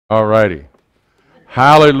All righty.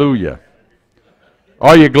 Hallelujah.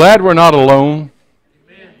 Are you glad we're not alone?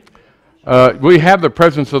 We have the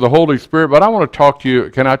presence of the Holy Spirit, but I want to talk to you.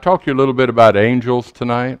 Can I talk to you a little bit about angels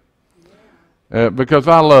tonight? Because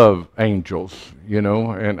I love angels, you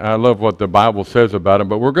know, and I love what the Bible says about them.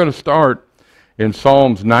 But we're going to start in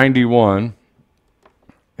Psalms 91,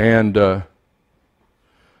 and I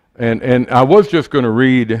was just going to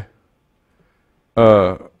read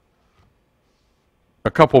a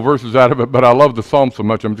couple verses out of it, but I love the psalm so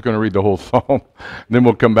much I'm just going to read the whole psalm. Then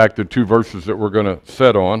we'll come back to 2 verses that we're going to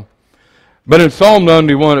set on. But in Psalm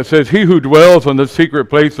 91 it says, "He who dwells in the secret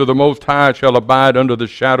place of the Most High shall abide under the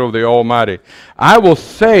shadow of the Almighty. I will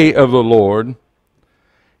say of the Lord,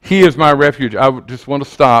 He is my refuge." I just want to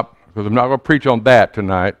stop because I'm not going to preach on that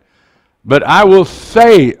tonight. But I will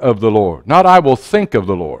say of the Lord, not I will think of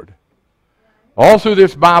the Lord. All through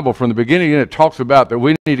this Bible from the beginning it talks about that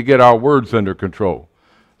we need to get our words under control.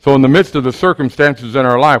 So in the midst of the circumstances in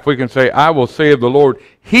our life, we can say, I will say of the Lord,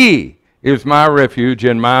 He is my refuge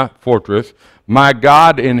and my fortress. My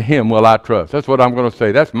God, in Him will I trust. That's what I'm going to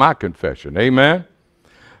say. That's my confession. Amen?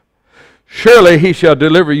 Surely He shall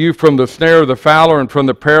deliver you from the snare of the fowler and from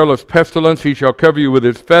the perilous pestilence. He shall cover you with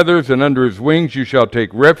His feathers, and under His wings you shall take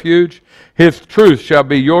refuge. His truth shall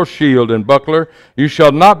be your shield and buckler. You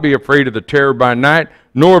shall not be afraid of the terror by night,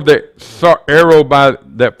 nor of the arrow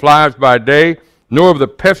that flies by day, nor of the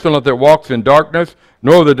pestilence that walks in darkness,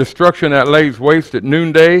 nor of the destruction that lays waste at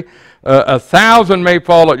noonday. 1,000 may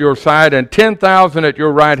fall at your side, and 10,000 at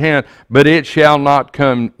your right hand, but it shall not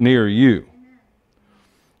come near you.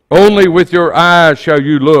 Only with your eyes shall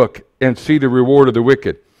you look and see the reward of the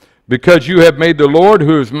wicked. Because you have made the Lord,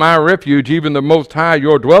 who is my refuge, even the Most High,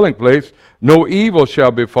 your dwelling place, no evil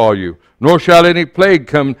shall befall you, nor shall any plague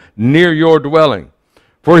come near your dwelling.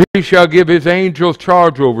 For He shall give His angels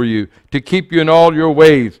charge over you, to keep you in all your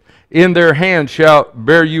ways. In their hands shall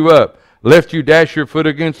bear you up, lest you dash your foot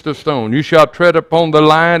against a stone. You shall tread upon the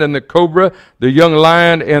lion and the cobra, the young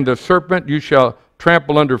lion and the serpent you shall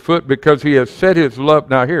trample underfoot, because He has set His love.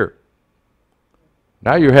 Now here,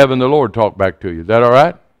 now you're having the Lord talk back to you. Is that all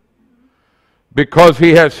right? Because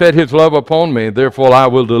He has set His love upon me, therefore I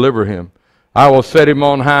will deliver him. I will set him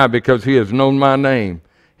on high, because he has known my name.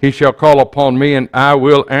 He shall call upon me, and I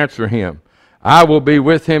will answer him. I will be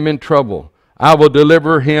with him in trouble. I will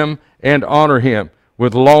deliver him and honor him.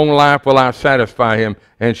 With long life will I satisfy him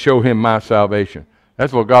and show him my salvation.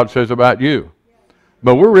 That's what God says about you.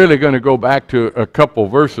 But we're really going to go back to a couple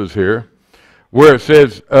verses here where it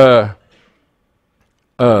says, and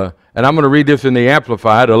I'm going to read this in the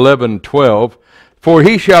Amplified, 11:12. For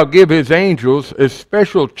He shall give His angels a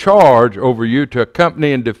special charge over you to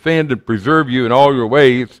accompany and defend and preserve you in all your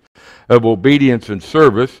ways of obedience and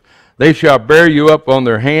service. They shall bear you up on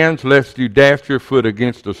their hands, lest you dash your foot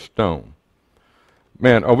against a stone.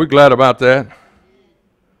 Man, are we glad about that?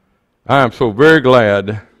 I am so very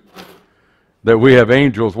glad that we have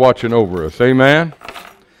angels watching over us. Amen?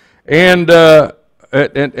 And while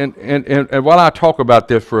I talk about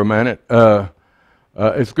this for a minute,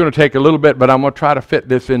 it's going to take a little bit, but I'm going to try to fit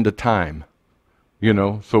this into time, you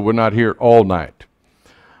know, so we're not here all night.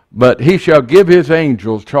 But He shall give His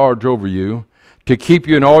angels charge over you to keep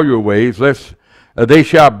you in all your ways, lest they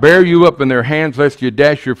shall bear you up in their hands, lest you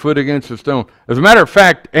dash your foot against a stone. As a matter of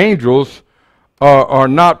fact, angels are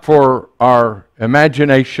not for our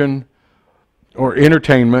imagination or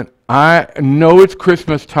entertainment. I know it's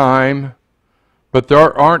Christmas time, but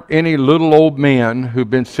there aren't any little old men who've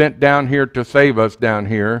been sent down here to save us down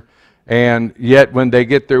here, and yet when they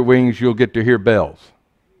get their wings, you'll get to hear bells.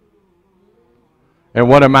 And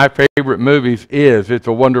one of my favorite movies is It's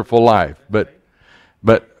a Wonderful Life. But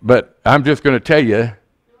I'm just going to tell you,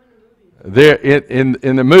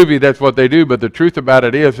 in the movie that's what they do, but the truth about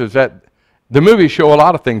it is that the movies show a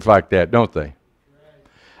lot of things like that, don't they?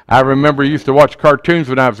 I remember I used to watch cartoons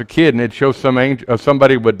when I was a kid, and it'd show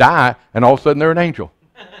somebody would die, and all of a sudden they're an angel.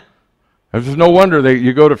 There's just no wonder that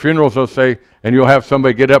you go to funerals, they'll say, and you'll have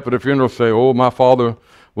somebody get up at a funeral and say, oh, my father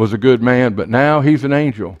was a good man, but now he's an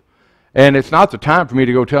angel. And it's not the time for me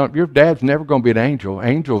to go tell him, your dad's never going to be an angel.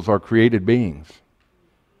 Angels are created beings.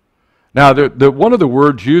 Now, one of the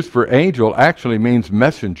words used for angel actually means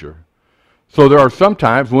messenger. So there are some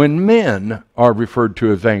times when men are referred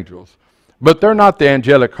to as angels. But they're not the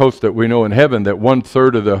angelic host that we know in heaven, that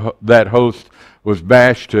 1/3 of that host was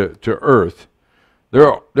bashed to earth.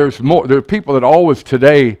 There's more. There are people that always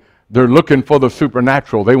today, they're looking for the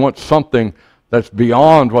supernatural. They want something that's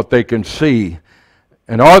beyond what they can see.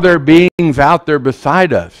 And are there beings out there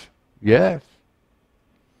beside us? Yes.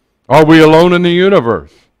 Are we alone in the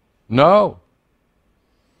universe? No.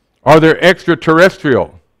 Are there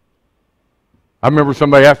extraterrestrial? I remember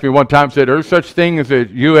somebody asked me one time, said, "There's such thing as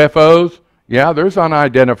UFOs?" Yeah, there's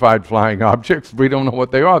unidentified flying objects. We don't know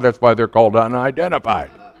what they are. That's why they're called unidentified.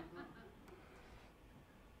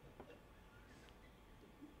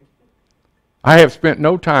 I have spent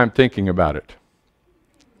no time thinking about it.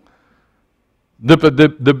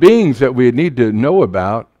 The beings that we need to know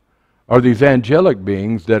about are these angelic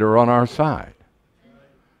beings that are on our side.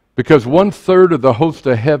 Because 1/3 of the host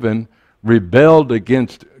of heaven rebelled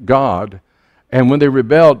against God, and when they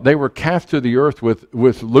rebelled, they were cast to the earth with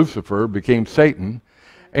Lucifer, became Satan.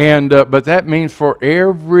 And but that means for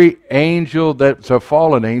every angel that's a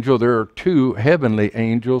fallen angel, there are 2 heavenly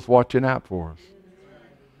angels watching out for us.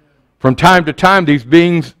 From time to time, these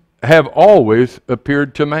beings have always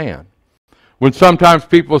appeared to man. When sometimes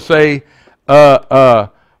people say,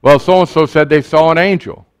 well, so-and-so said they saw an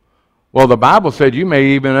angel. Well, the Bible said you may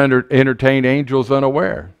even entertain angels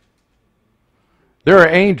unaware. There are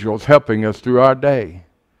angels helping us through our day.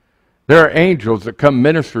 There are angels that come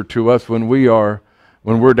minister to us when we're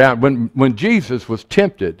down. When Jesus was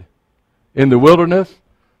tempted in the wilderness,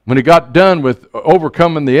 when he got done with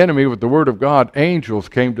overcoming the enemy with the Word of God, angels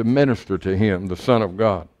came to minister to him, the Son of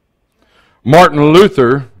God. Martin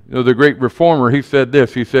Luther, the great reformer, he said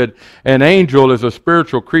this. He said, "An angel is a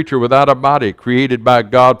spiritual creature without a body, created by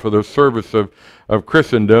God for the service of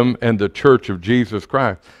Christendom and the Church of Jesus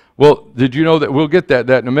Christ." Well, did you know that? We'll get that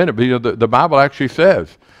in a minute. But the Bible actually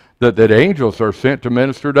says that angels are sent to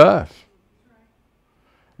minister to us.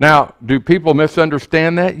 Now, do people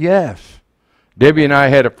misunderstand that? Yes. Debbie and I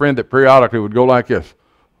had a friend that periodically would go like this.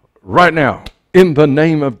 "Right now, in the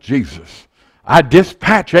name of Jesus, I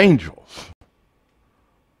dispatch angels."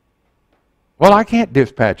 Well, I can't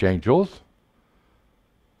dispatch angels.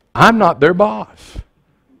 I'm not their boss.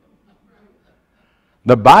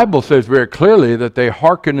 The Bible says very clearly that they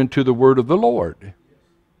hearken unto the word of the Lord.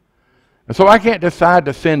 And so I can't decide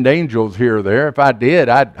to send angels here or there. If I did,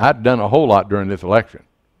 I'd done a whole lot during this election.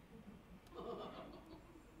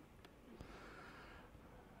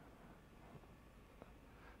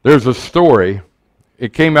 There's a story.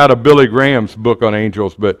 It came out of Billy Graham's book on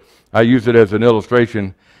angels, but I use it as an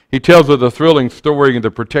illustration. He tells of the thrilling story of the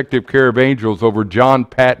protective care of angels over John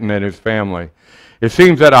Patton and his family. It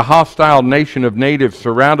seems that a hostile nation of natives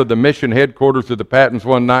surrounded the mission headquarters of the Pattons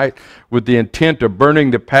one night with the intent of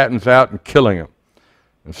burning the Pattons out and killing them.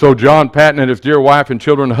 And so John Patton and his dear wife and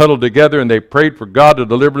children huddled together, and they prayed for God to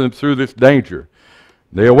deliver them through this danger.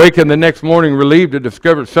 They awakened the next morning relieved to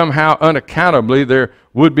discover somehow unaccountably their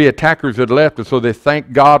would-be attackers had left, and so they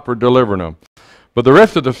thanked God for delivering them. But the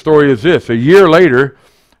rest of the story is this. A year later,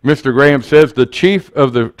 Mr. Graham says, the chief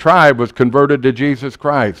of the tribe was converted to Jesus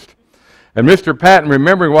Christ. And Mr. Patton,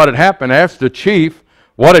 remembering what had happened, asked the chief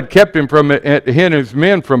what had kept him and his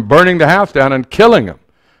men from burning the house down and killing him.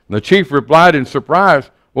 And the chief replied in surprise,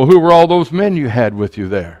 "Well, who were all those men you had with you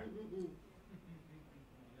there?"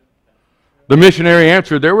 The missionary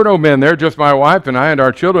answered, "There were no men there, just my wife and I and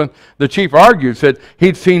our children." The chief argued, said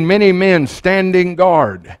he'd seen many men standing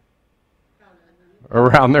guard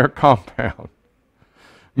around their compound.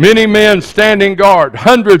 Many men standing guard,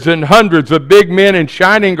 hundreds and hundreds of big men in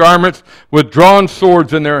shining garments with drawn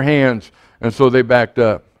swords in their hands. And so they backed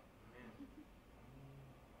up.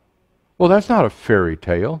 Well, that's not a fairy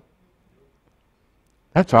tale.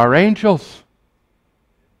 That's our angels.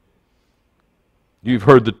 You've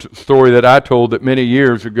heard the story that I told that many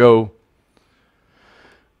years ago,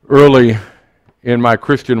 early in my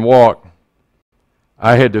Christian walk,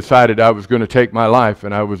 I had decided I was going to take my life,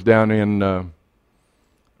 and I was down in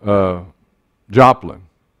Joplin.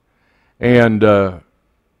 And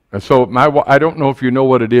so I don't know if you know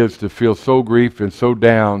what it is to feel so grief and so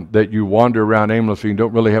down that you wander around aimlessly and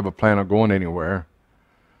don't really have a plan on going anywhere.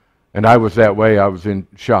 And I was that way. I was in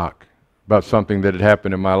shock about something that had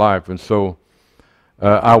happened in my life. And so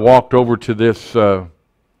I walked over to this, what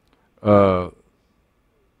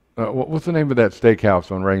was the name of that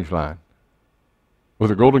steakhouse on Rangeline? Was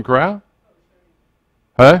it Golden Corral?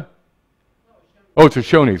 Huh? Oh, it's a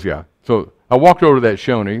Shoney's, yeah. So I walked over to that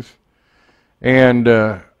Shoney's, and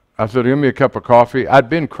I said, "Give me a cup of coffee." I'd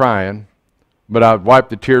been crying, but I wiped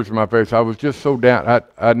the tears from my face. I was just so down.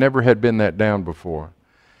 I never had been that down before.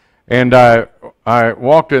 And I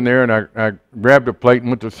walked in there, and I grabbed a plate and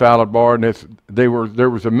went to the salad bar, and there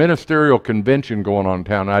was a ministerial convention going on in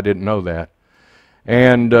town, and I didn't know that.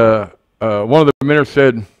 And one of the ministers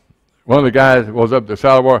said, one of the guys was up at the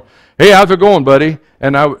salad bar, "Hey, how's it going, buddy?"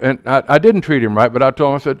 And I didn't treat him right, but I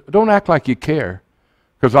told him, I said, "Don't act like you care,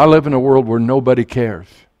 because I live in a world where nobody cares.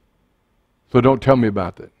 So don't tell me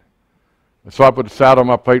about it." So I put the salad on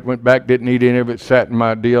my plate, went back, didn't eat any of it, sat in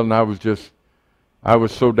my deal, and I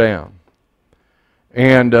was so down.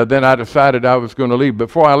 And then I decided I was going to leave.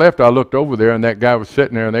 Before I left, I looked over there, and that guy was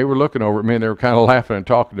sitting there, and they were looking over at me, and they were kind of laughing and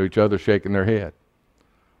talking to each other, shaking their head.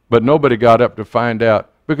 But nobody got up to find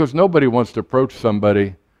out, because nobody wants to approach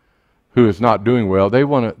somebody who is not doing well. They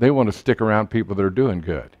want to stick around people that are doing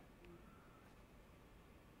good.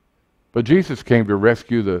 But Jesus came to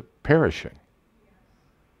rescue the perishing.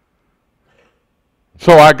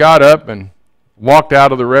 So I got up and walked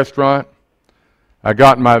out of the restaurant. I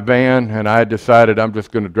got in my van, and I decided I'm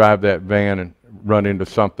just going to drive that van and run into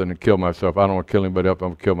something and kill myself. I don't want to kill anybody else. I'm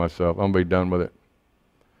going to kill myself. I'm going to be done with it.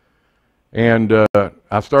 And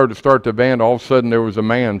I started to start the van. All of a sudden, there was a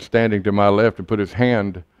man standing to my left and put his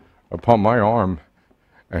hand upon my arm.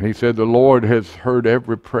 And he said, "The Lord has heard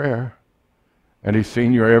every prayer, and He's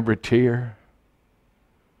seen your every tear."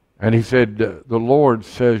 And he said, the Lord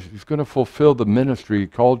says He's going to fulfill the ministry He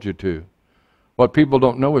called you to. What people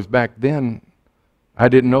don't know is back then, I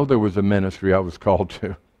didn't know there was a ministry I was called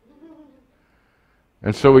to.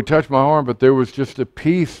 And so He touched my arm, but there was just a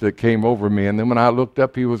peace that came over me. And then when I looked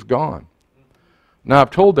up, He was gone. Now,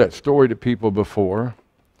 I've told that story to people before.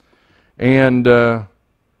 And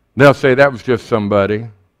they'll say, that was just somebody.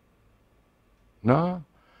 No.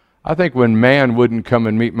 I think when man wouldn't come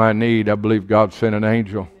and meet my need, I believe God sent an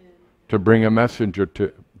angel to bring a messenger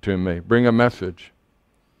to me. Bring a message.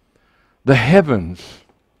 The heavens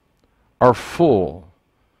are full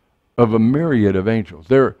of a myriad of angels.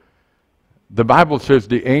 The Bible says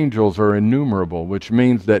the angels are innumerable, which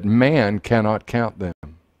means that man cannot count them.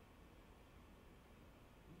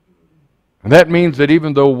 And that means that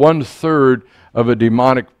even though 1/3 of a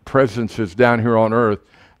demonic presence is down here on earth,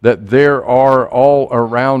 that there are all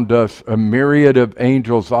around us a myriad of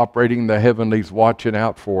angels operating in the heavenlies, watching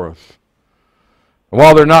out for us.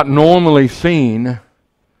 While they're not normally seen,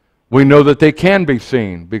 we know that they can be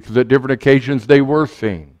seen, because at different occasions they were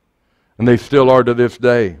seen. And they still are to this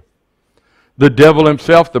day. The devil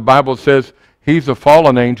himself, the Bible says, he's a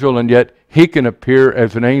fallen angel, and yet he can appear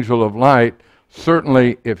as an angel of light.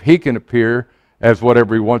 Certainly, if he can appear as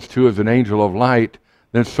whatever he wants to as an angel of light,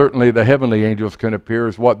 then certainly the heavenly angels can appear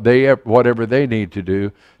as whatever they need to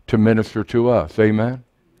do to minister to us. Amen?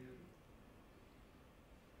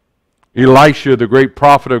 Elisha, the great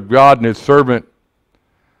prophet of God, and his servant,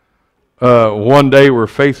 one day were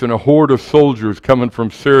facing a horde of soldiers coming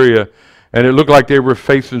from Syria, and it looked like they were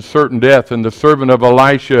facing certain death. And the servant of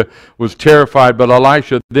Elisha was terrified, but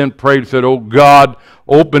Elisha then prayed and said, "Oh God,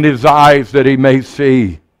 open his eyes that he may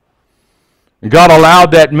see." And God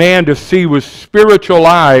allowed that man to see with spiritual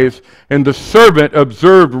eyes, and the servant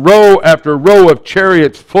observed row after row of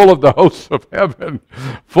chariots full of the hosts of heaven,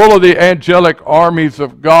 full of the angelic armies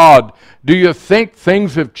of God. Do you think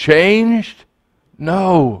things have changed?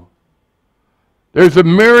 No. There's a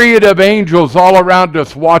myriad of angels all around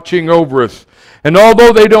us watching over us. And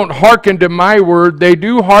although they don't hearken to my word, they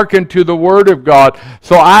do hearken to the word of God.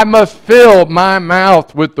 So I must fill my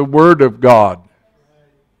mouth with the word of God.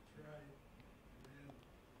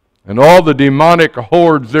 And all the demonic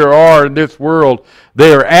hordes there are in this world,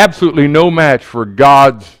 they are absolutely no match for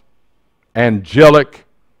God's angelic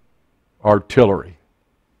artillery.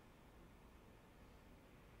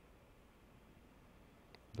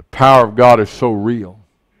 The power of God is so real.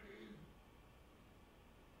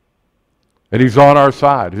 And He's on our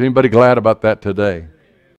side. Is anybody glad about that today?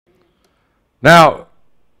 Now,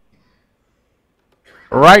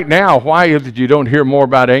 right now, why is it you don't hear more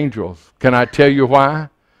about angels? Can I tell you why?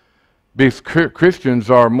 Because Christians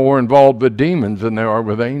are more involved with demons than they are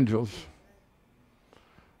with angels.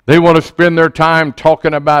 They want to spend their time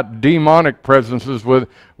talking about demonic presences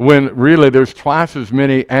when really there's twice as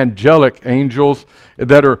many angelic angels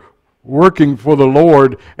that are working for the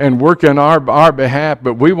Lord and working on our behalf,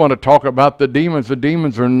 but we want to talk about the demons. The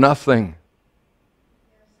demons are nothing.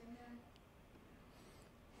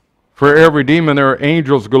 For every demon there are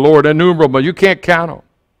angels galore, innumerable. You can't count them.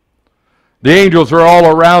 The angels are all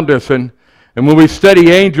around us, and when we study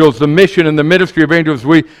angels, the mission and the ministry of angels,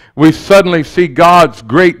 we suddenly see God's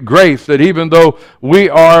great grace, that even though we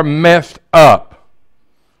are messed up,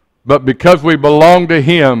 but because we belong to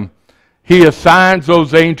Him, He assigns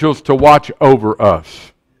those angels to watch over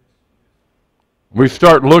us. We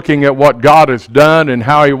start looking at what God has done and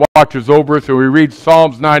how He watches over us, and we read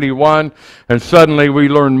Psalms 91, and suddenly we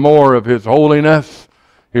learn more of His holiness,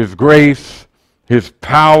 His grace, His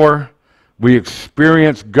power. We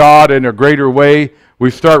experience God in a greater way. We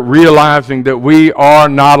start realizing that we are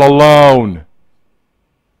not alone.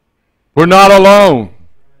 We're not alone.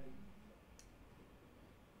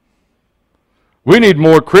 We need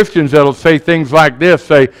more Christians that'll say things like this.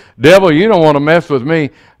 Say, "Devil, you don't want to mess with me.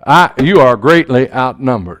 You are greatly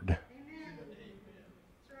outnumbered."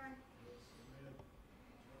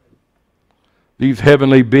 these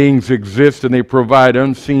heavenly beings exist and they provide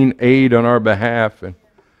unseen aid on our behalf.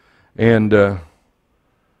 And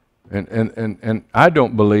I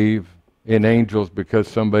don't believe in angels because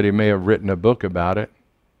somebody may have written a book about it.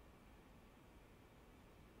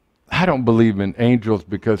 I don't believe in angels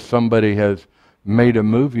because somebody has made a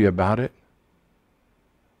movie about it.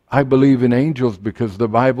 I believe in angels because the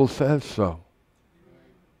Bible says so.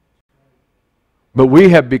 But we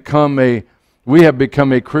have become a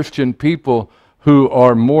Christian people who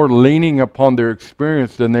are more leaning upon their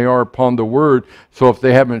experience than they are upon the Word. So if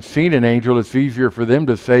they haven't seen an angel, it's easier for them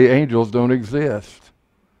to say angels don't exist.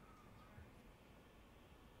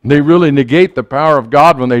 They really negate the power of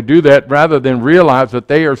God when they do that, rather than realize that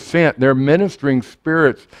they are sent. They're ministering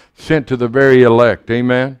spirits sent to the very elect.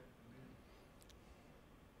 Amen?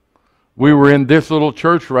 We were in this little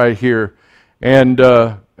church right here, and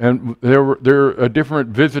there are different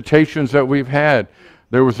visitations that we've had.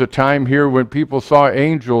 There was a time here when people saw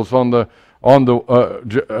angels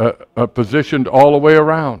positioned all the way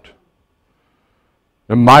around.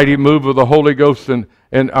 A mighty move of the Holy Ghost, and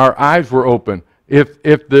our eyes were open. If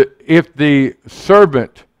the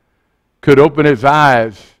servant could open his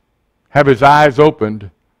eyes, have his eyes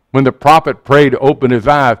opened, when the prophet prayed to open his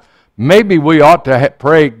eyes, maybe we ought to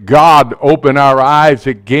pray, God, open our eyes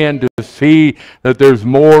again to see that there's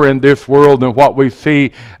more in this world than what we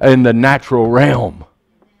see in the natural realm.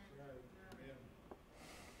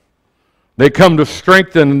 They come to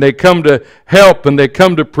strengthen, and they come to help, and they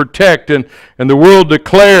come to protect, and the world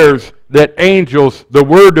declares that angels, the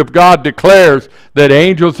Word of God declares that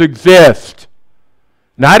angels exist.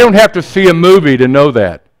 Now, I don't have to see a movie to know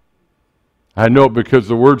that. I know it because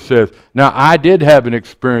the Word says. Now, I did have an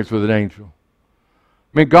experience with an angel.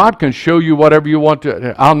 I mean, God can show you whatever you want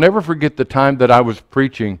to. I'll never forget the time that I was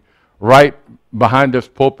preaching right behind this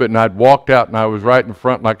pulpit, and I'd walked out, and I was right in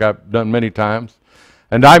front like I've done many times.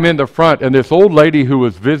 And I'm in the front, and this old lady who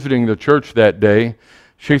was visiting the church that day,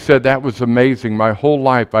 she said, that was amazing. My whole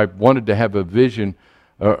life I wanted to have a vision,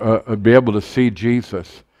 be able to see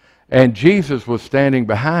Jesus. And Jesus was standing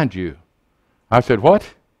behind you. I said, what?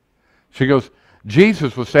 She goes,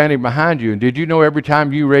 Jesus was standing behind you. And did you know every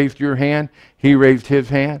time you raised your hand, he raised his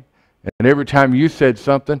hand? And every time you said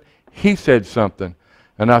something, he said something.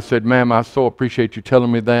 And I said, ma'am, I so appreciate you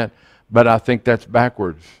telling me that, but I think that's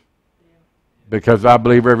backwards. Because I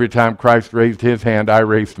believe every time Christ raised his hand, I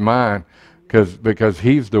raised mine. Because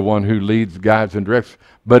he's the one who leads, guides, and directs.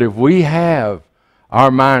 But if we have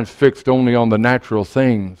our minds fixed only on the natural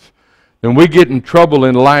things, then we get in trouble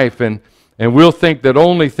in life, and we'll think that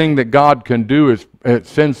only thing that God can do is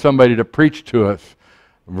send somebody to preach to us,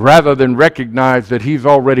 rather than recognize that he's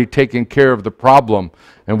already taken care of the problem,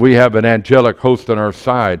 and we have an angelic host on our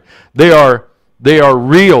side. They are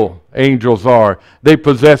real, angels are. They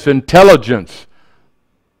possess intelligence,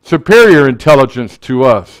 superior intelligence to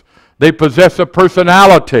us. They possess a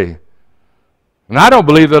personality. And I don't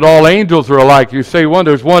believe that all angels are alike. You say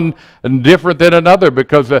there's one different than another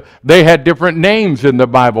because they had different names in the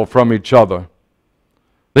Bible from each other.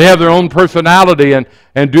 They have their own personality, and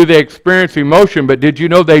do they experience emotion, but did you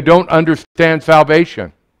know they don't understand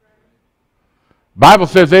salvation? Bible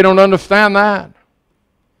says they don't understand that.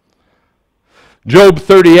 Job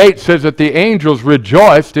 38 says that the angels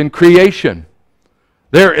rejoiced in creation.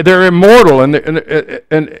 They're immortal, and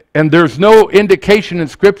there's no indication in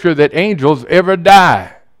Scripture that angels ever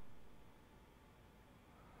die.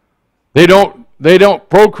 They don't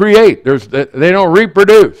procreate. They don't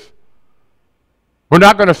reproduce. We're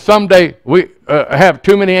not going to someday have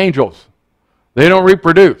too many angels. They don't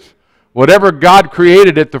reproduce. Whatever God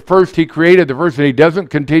created at the first, he created the first, and he doesn't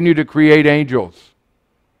continue to create angels.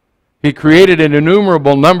 He created an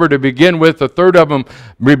innumerable number to begin with. A third of them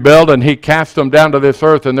rebelled, and he cast them down to this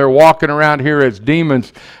earth, and they're walking around here as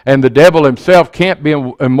demons. And the devil himself can't be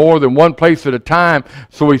in more than one place at a time,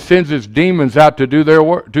 so he sends his demons out to do their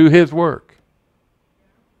work, do his work.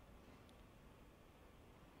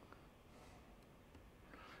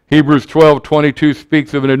 Hebrews 12:22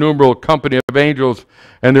 speaks of an innumerable company of angels,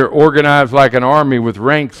 and they're organized like an army with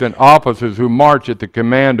ranks and officers who march at the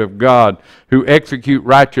command of God, who execute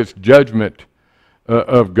righteous judgment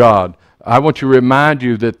of God. I want to remind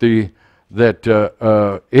you that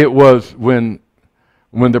it was when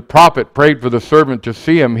the prophet prayed for the servant to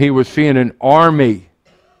see him, he was seeing an army.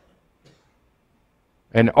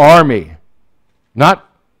 An army. Not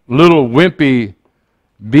little wimpy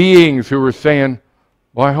beings who were saying,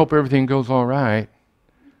 well, I hope everything goes all right.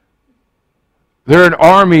 They're an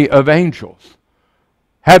army of angels.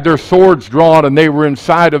 Had their swords drawn, and they were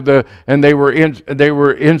inside of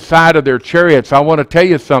inside of their chariots. I want to tell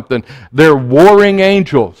you something. They're warring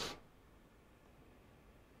angels.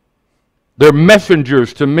 They're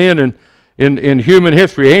messengers to men in human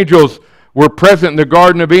history. Angels were present in the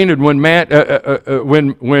Garden of Eden when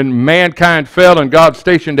mankind fell and God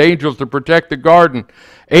stationed angels to protect the garden.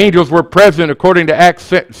 Angels were present, according to Acts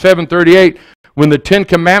 7:38, when the Ten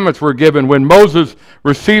Commandments were given, when Moses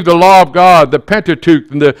received the law of God, the Pentateuch,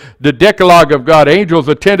 and the Decalogue of God. Angels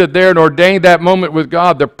attended there and ordained that moment with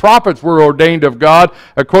God. The prophets were ordained of God,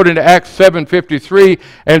 according to Acts 7:53.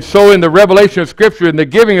 And so in the revelation of Scripture, in the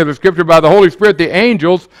giving of the Scripture by the Holy Spirit, the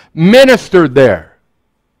angels ministered there.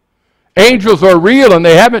 Angels are real and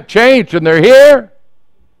they haven't changed and they're here.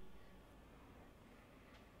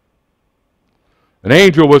 An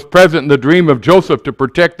angel was present in the dream of Joseph to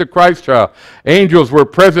protect the Christ child. Angels were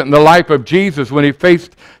present in the life of Jesus when he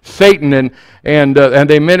faced Satan and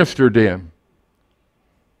they ministered to him.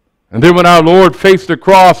 And then when our Lord faced the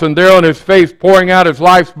cross and there on his face pouring out his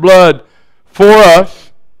life's blood for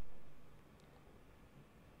us,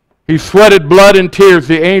 he sweated blood and tears.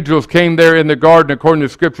 The angels came there in the garden, according to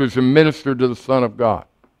the Scriptures, and ministered to the Son of God.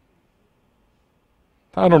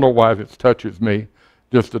 I don't know why this touches me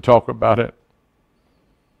just to talk about it.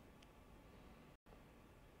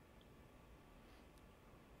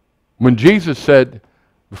 When Jesus said,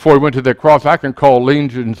 before he went to the cross, I can call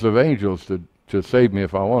legions of angels to save me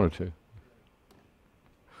if I wanted to.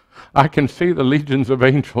 I can see the legions of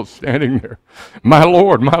angels standing there. My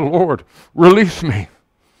Lord, release me.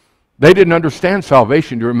 They didn't understand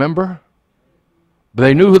salvation, do you remember? But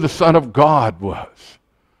they knew who the Son of God was.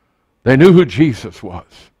 They knew who Jesus was.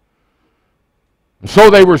 And so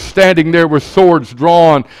they were standing there with swords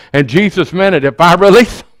drawn, and Jesus meant it. If I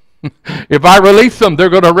release them, they're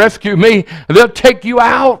going to rescue me, and they'll take you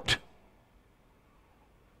out.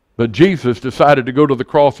 But Jesus decided to go to the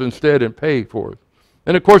cross instead and pay for it.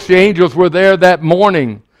 And of course the angels were there that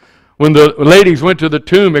morning when the ladies went to the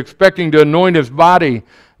tomb expecting to anoint his body.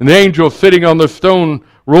 And the angel sitting on the stone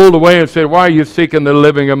rolled away and said, why are you seeking the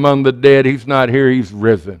living among the dead? He's not here, he's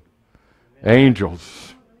risen.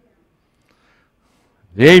 Angels.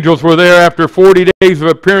 The angels were there after 40 days of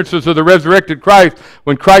appearances of the resurrected Christ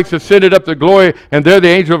when Christ ascended up to glory. And there the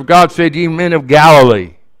angel of God said, ye men of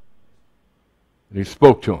Galilee. And he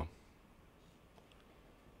spoke to them.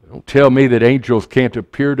 Don't tell me that angels can't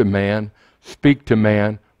appear to man, speak to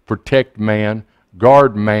man, protect man,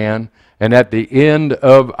 guard man, and at the end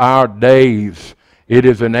of our days, it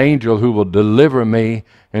is an angel who will deliver me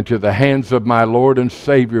into the hands of my Lord and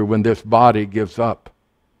Savior when this body gives up.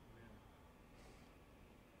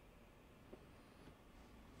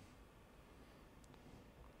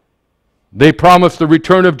 They promised the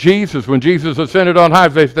return of Jesus. When Jesus ascended on high,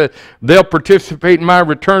 they said, they'll participate in my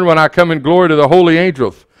return when I come in glory to the holy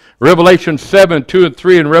angels. Revelation 7, 2 and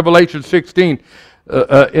 3, and Revelation 16.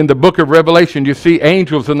 In the book of Revelation, you see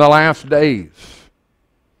angels in the last days.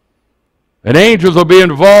 And angels will be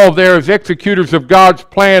involved there as executors of God's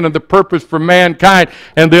plan and the purpose for mankind.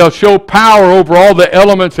 And they'll show power over all the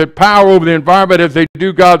elements and power over the environment as they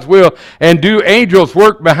do God's will. And do angels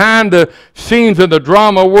work behind the scenes in the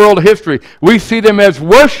drama of world history? We see them as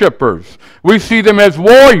worshipers. We see them as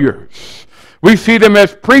warriors. We see them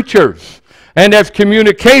as preachers and as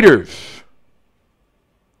communicators.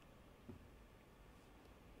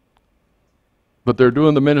 But they're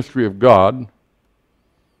doing the ministry of God.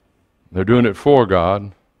 They're doing it for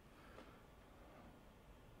God.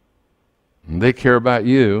 And they care about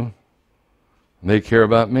you. And they care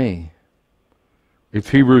about me. It's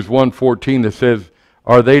Hebrews 1:14 that says,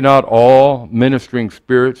 are they not all ministering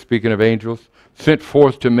spirits, speaking of angels, sent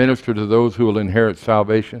forth to minister to those who will inherit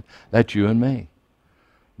salvation? That's you and me.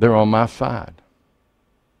 They're on my side.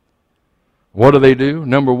 What do?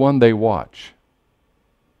 Number one, they watch.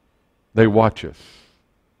 They watch us.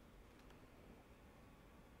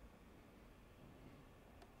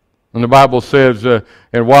 And the Bible says,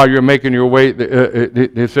 and while you're making your way,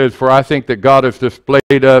 it says, for I think that God has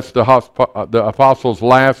displayed us, the apostles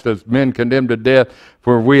last, as men condemned to death,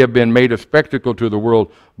 for we have been made a spectacle to the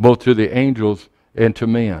world, both to the angels and to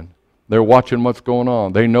men. They're watching what's going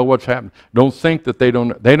on. They know what's happening. Don't think that they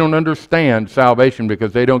don't understand salvation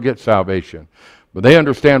because they don't get salvation. But they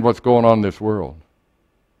understand what's going on in this world.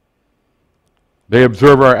 They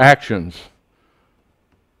observe our actions.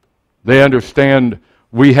 They understand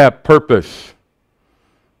we have purpose.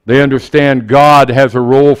 They understand God has a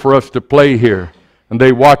role for us to play here. And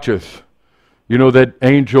they watch us. You know that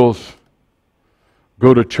angels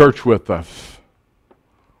go to church with us.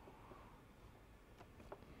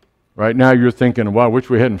 Right now you're thinking, wow, I wish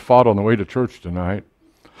we hadn't fought on the way to church tonight.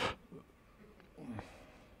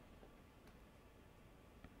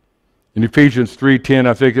 In Ephesians 3:10,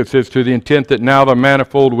 I think it says, to the intent that now the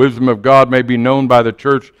manifold wisdom of God may be known by the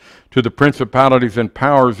church to the principalities and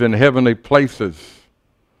powers in heavenly places.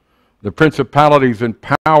 The principalities and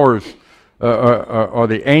powers are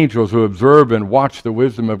the angels who observe and watch the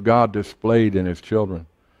wisdom of God displayed in His children.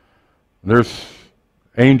 There's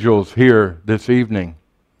angels here this evening,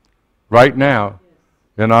 right now,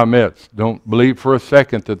 in our midst. Don't believe for a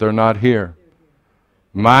second that they're not here.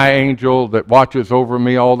 My angel that watches over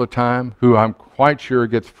me all the time, who I'm quite sure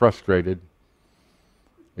gets frustrated,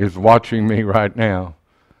 is watching me right now.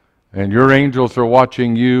 And your angels are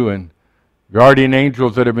watching you, and guardian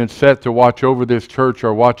angels that have been set to watch over this church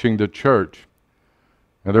are watching the church.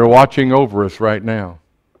 And they're watching over us right now.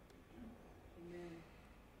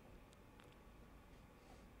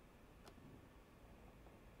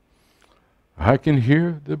 I can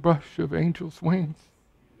hear the brush of angels' wings.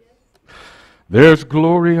 There's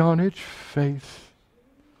glory on each face.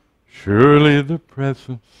 Surely the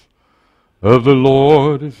presence of the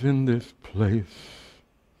Lord is in this place.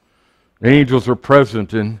 Angels are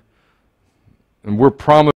present, and we're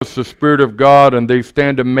promised the Spirit of God, and they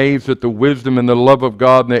stand amazed at the wisdom and the love of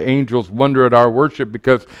God, and the angels wonder at our worship,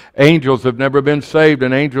 because angels have never been saved,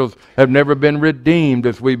 and angels have never been redeemed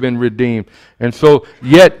as we've been redeemed. And so,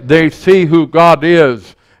 yet they see who God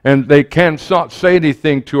is, and they cannot say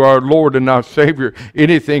anything to our Lord and our Savior,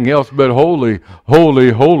 anything else but holy,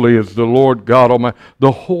 holy, holy is the Lord God Almighty.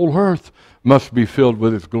 The whole earth must be filled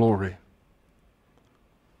with His glory.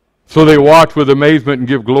 So they watch with amazement and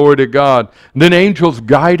give glory to God. And then angels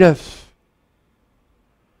guide us.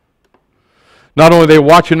 Not only are they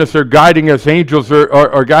watching us, they're guiding us. Angels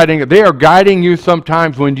are guiding. They are guiding you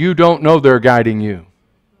sometimes when you don't know they're guiding you.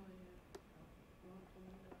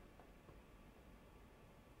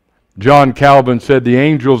 John Calvin said, the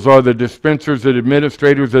angels are the dispensers and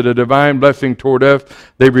administrators of the divine blessing toward us.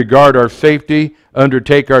 They regard our safety,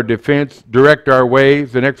 undertake our defense, direct our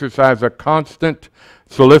ways, and exercise a constant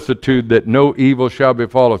solicitude that no evil shall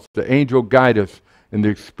befall us. The angel guide us in the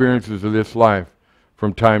experiences of this life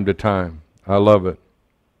from time to time. I love it.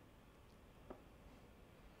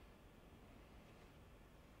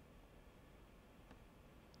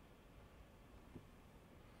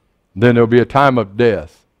 Then there'll be a time of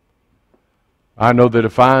death. I know that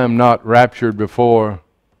if I am not raptured before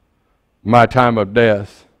my time of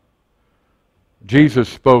death, Jesus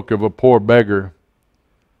spoke of a poor beggar,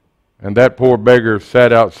 and that poor beggar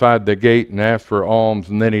sat outside the gate and asked for alms,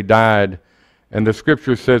 and then he died. And the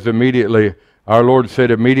scripture says immediately, our Lord said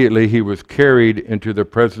immediately he was carried into the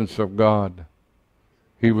presence of God.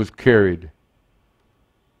 He was carried.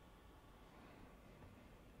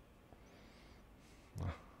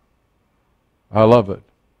 I love it.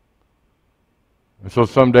 And so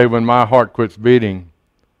someday when my heart quits beating,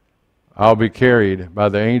 I'll be carried by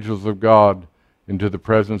the angels of God into the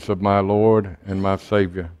presence of my Lord and my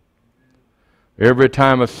Savior. Every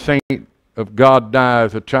time a saint of God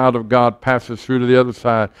dies, a child of God passes through to the other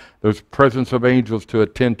side, there's presence of angels to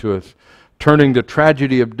attend to us, turning the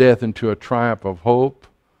tragedy of death into a triumph of hope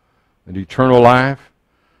and eternal life.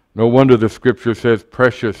 No wonder the scripture says,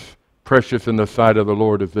 precious, precious in the sight of the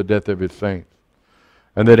Lord is the death of His saints,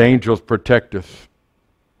 and that angels protect us.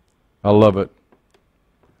 I love it.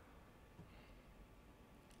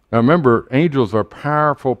 Now remember, angels are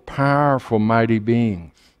powerful, powerful, mighty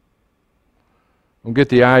beings. Don't get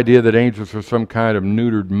the idea that angels are some kind of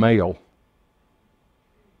neutered male.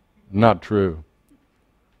 Not true.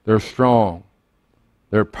 They're strong.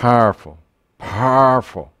 They're powerful.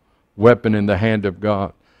 Powerful weapon in the hand of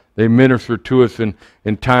God. They minister to us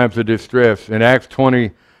in times of distress. In Acts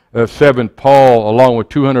 27, Paul, along with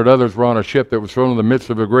 200 others, were on a ship that was thrown in the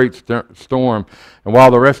midst of a great storm. And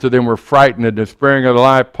while the rest of them were frightened and despairing of their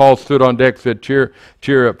life, Paul stood on deck and said,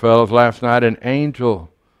 cheer up, fellows. Last night an angel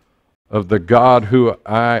of the God who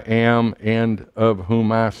I am and of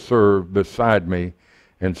whom I serve beside me,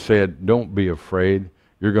 and said, don't be afraid.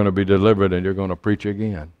 You're going to be delivered and you're going to preach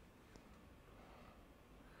again.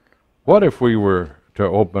 What if we were to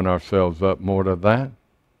open ourselves up more to that?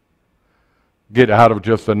 Get out of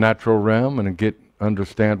just the natural realm and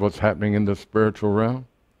understand what's happening in the spiritual realm.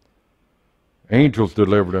 Angels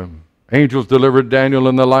delivered him. Angels delivered Daniel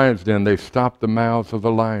in the lion's den. They stopped the mouths of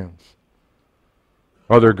the lions.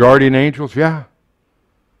 Are there guardian angels? Yeah.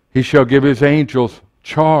 He shall give His angels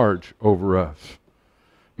charge over us.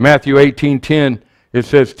 Matthew 18:10, it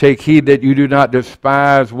says, take heed that you do not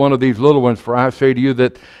despise one of these little ones, for I say to you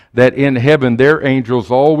that in heaven their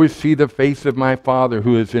angels always see the face of my Father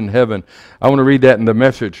who is in heaven. I want to read that in the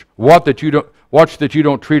Message. Watch that you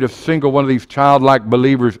don't treat a single one of these childlike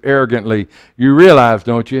believers arrogantly. You realize,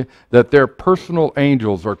 don't you, that their personal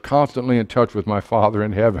angels are constantly in touch with my Father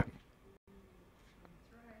in heaven.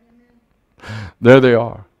 There they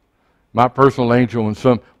are. My personal angel,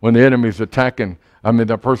 when the enemy's attacking,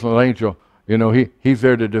 the personal angel, he's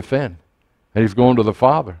there to defend. And he's going to the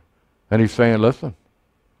Father. And he's saying, listen,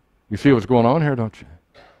 you see what's going on here, don't you?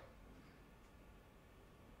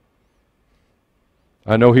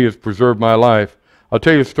 I know he has preserved my life. I'll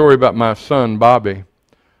tell you a story about my son, Bobby.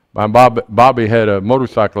 Bobby had a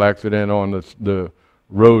motorcycle accident on the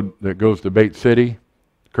road that goes to Bait City,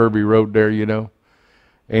 Kirby Road there,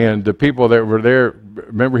 And the people that were there,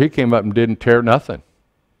 remember, he came up and didn't tear nothing.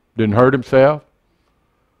 Didn't hurt himself.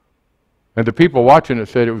 And the people watching it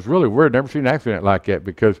said it was really weird. Never seen an accident like that,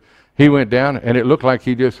 because he went down and it looked like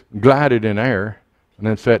he just glided in air and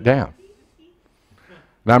then sat down.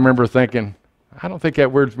 And I remember thinking, I don't think that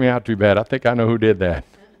weirds me out too bad. I think I know who did that.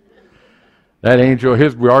 That angel,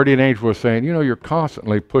 his guardian angel, was saying, you're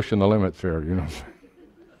constantly pushing the limits there,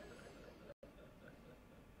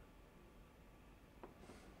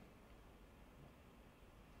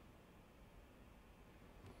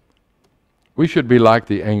 We should be like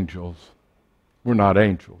the angels. We're not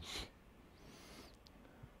angels.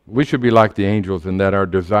 We should be like the angels in that our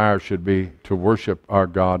desire should be to worship our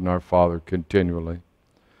God and our Father continually.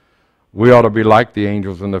 We ought to be like the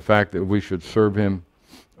angels in the fact that we should serve Him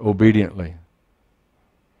obediently.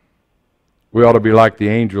 We ought to be like the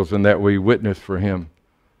angels in that we witness for Him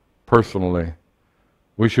personally.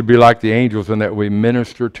 We should be like the angels in that we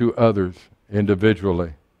minister to others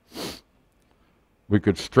individually. We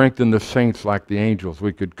could strengthen the saints like the angels.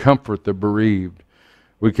 We could comfort the bereaved.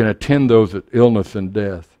 We can attend those at illness and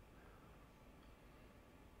death.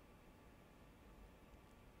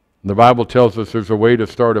 The Bible tells us there's a way to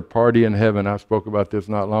start a party in heaven. I spoke about this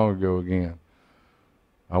not long ago again.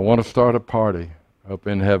 I want to start a party up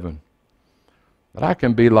in heaven. But I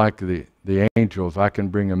can be like the angels. I can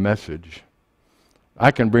bring a message.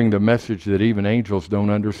 I can bring the message that even angels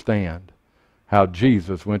don't understand. How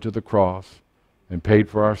Jesus went to the cross and paid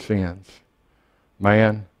for our sins.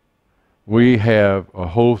 Man, we have a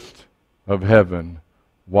host of heaven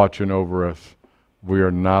watching over us. We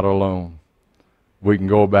are not alone. We can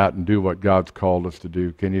go about and do what God's called us to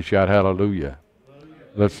do. Can you shout hallelujah? Hallelujah.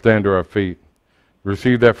 Let's stand to our feet.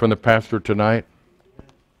 Receive that from the pastor tonight.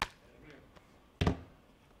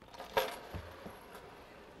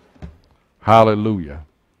 Hallelujah.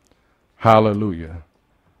 Hallelujah.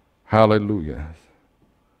 Hallelujah.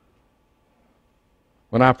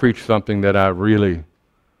 When I preach something that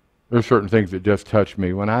there's certain things that just touch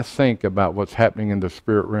me. When I think about what's happening in the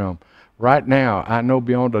spirit realm, right now, I know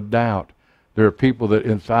beyond a doubt there are people that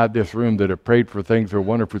inside this room that have prayed for things or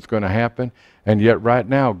wonder if it's going to happen, and yet right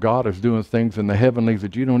now God is doing things in the heavenlies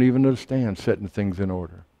that you don't even understand, setting things in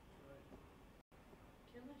order.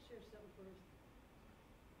 Can I share something first?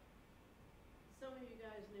 Some of you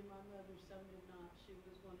guys knew my mother, some did not. She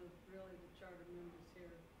was one of really the charter members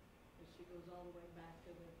here, and she goes all the way back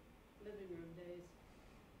to the living room days.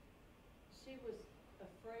 She was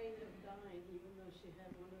afraid of dying, even though she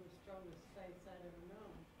had one of the strongest faiths I'd ever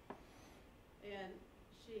known. And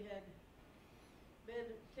she had been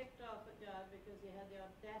ticked off at God because he had the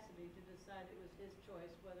audacity to decide it was his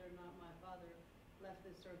choice whether or not my father left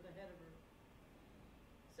this earth ahead of her.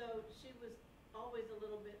 So she was always a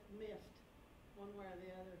little bit miffed one way or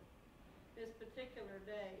the other. This particular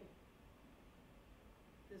day,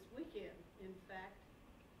 this weekend, in fact,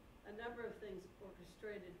 a number of things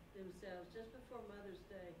orchestrated themselves just before Mother's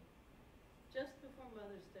Day. Just before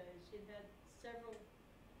Mother's Day, she'd had several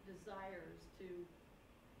desires to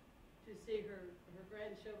see her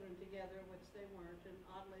grandchildren together, which they weren't, and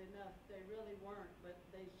oddly enough, they really weren't, but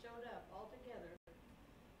they showed up all together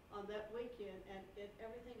on that weekend, and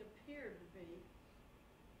everything appeared to be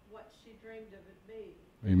what she dreamed of it being.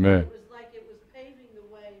 Amen. It was like it was paving the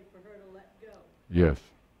way for her to let go. Yes.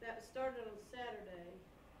 That started on Saturday,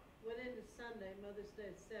 went into Sunday, Mother's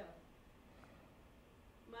Day itself.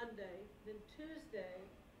 Monday, then Tuesday,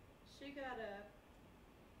 she got up,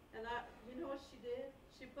 and you know what she did?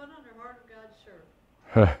 She put on her Heart of God shirt.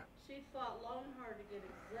 She fought long and hard to get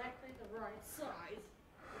exactly the right size.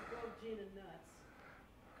 It drove Gina nuts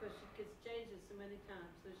because she gets changed it so many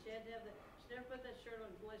times. So she had to have that. She never put that shirt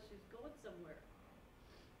on unless she was going somewhere.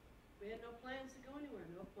 We had no plans to go anywhere,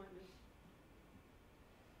 no appointments.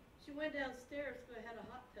 She went downstairs because I had a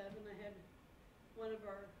hot tub, and I had one of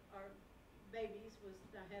our babies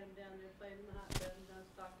I had him down there playing in the hot tub, and I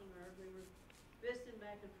was talking to her. We were visiting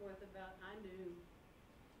back and forth about,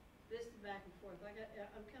 visiting back and forth.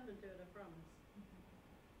 I'm coming to it, I promise.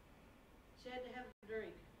 She had to have a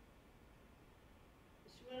drink.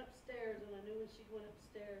 She went upstairs, and I knew when she went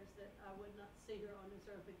upstairs that I would not see her on this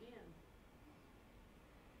earth again.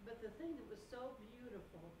 But the thing that was so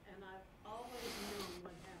beautiful, and I've always known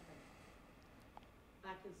what happened,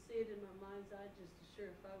 I can see it in my mind's eye just as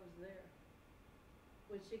sure if I was there.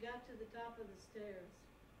 When she got to the top of the stairs,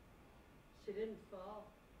 she didn't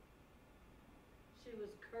fall. She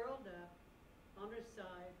was curled up on her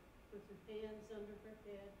side with her hands under her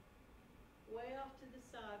head, way off to the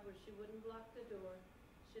side where she wouldn't block the door.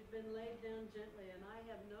 She'd been laid down gently, and I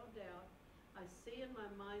have no doubt, I see in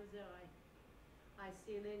my mind's eye, I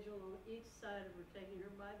see an angel on each side of her taking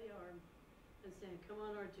her by the arm and saying, come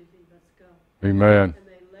on, RGV, let's go. Amen. And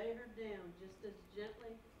they lay her down just as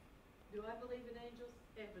gently. Do I believe in angels?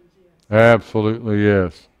 Heavens, yes. Absolutely,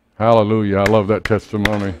 yes. Hallelujah. I love that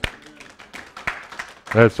testimony.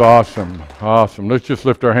 That's awesome. Awesome. Let's just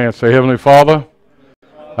lift our hands and say, Heavenly Father,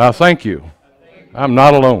 I thank you. I'm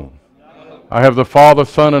not alone. I have the Father,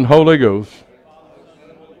 Son, and Holy Ghost,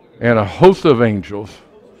 and a host of angels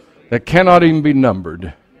that cannot even be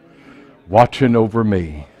numbered watching over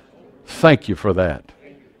me. Thank you for that.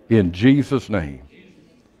 In Jesus' name.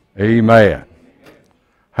 Amen.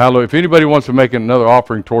 Hallelujah. If anybody wants to make another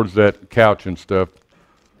offering towards that couch and stuff,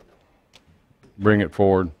 bring it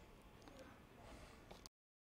forward.